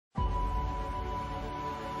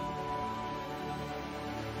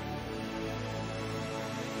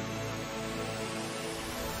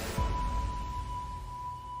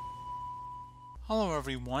Hello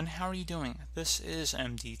everyone, how are you doing? This is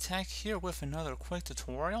MD Tech here with another quick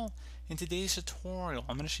tutorial. In today's tutorial,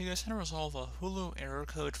 I'm going to show you guys how to resolve a Hulu error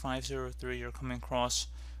code 503 you're coming across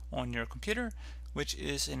on your computer, which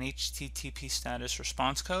is an HTTP status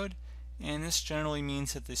response code. And this generally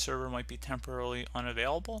means that the server might be temporarily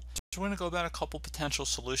unavailable. So we're going to go about a couple potential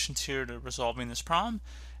solutions here to resolving this problem.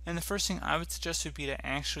 And the first thing I would suggest would be to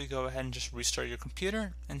actually go ahead and just restart your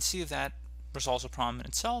computer and see if that resolves the problem in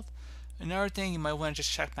itself. Another thing, you might want to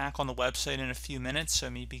just check back on the website in a few minutes,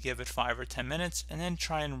 so maybe give it 5 or 10 minutes, and then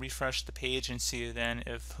try and refresh the page and see then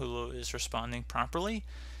if Hulu is responding properly.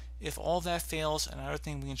 If all that fails, another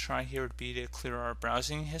thing we can try here would be to clear our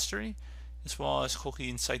browsing history, as well as cookie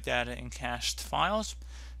and site data and cached files.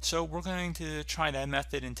 So we're going to try that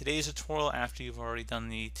method in today's tutorial after you've already done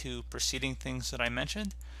the two preceding things that I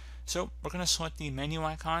mentioned. So we're going to select the menu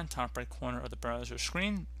icon, top right corner of the browser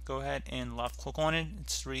screen. Go ahead and left click on it.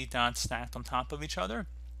 It's 3 dots stacked on top of each other.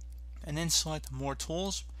 And then select More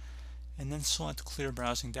Tools. And then select Clear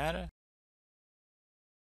Browsing Data.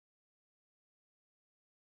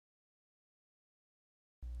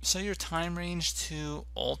 Set your time range to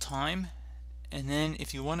all time. And then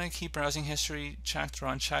if you want to keep browsing history checked or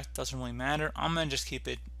unchecked, doesn't really matter. I'm going to just keep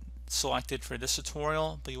it selected for this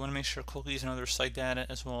tutorial, but you want to make sure cookies and other site data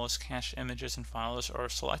as well as cached images and files are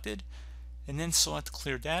selected, and then select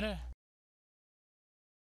Clear Data.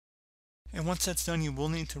 And once that's done, you will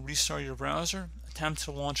need to restart your browser, attempt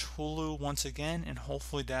to launch Hulu once again, and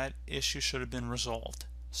hopefully that issue should have been resolved.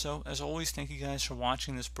 So as always, thank you guys for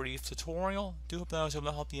watching this brief tutorial. Do hope that I was able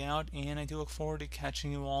to help you out, and I do look forward to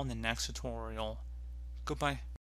catching you all in the next tutorial. Goodbye.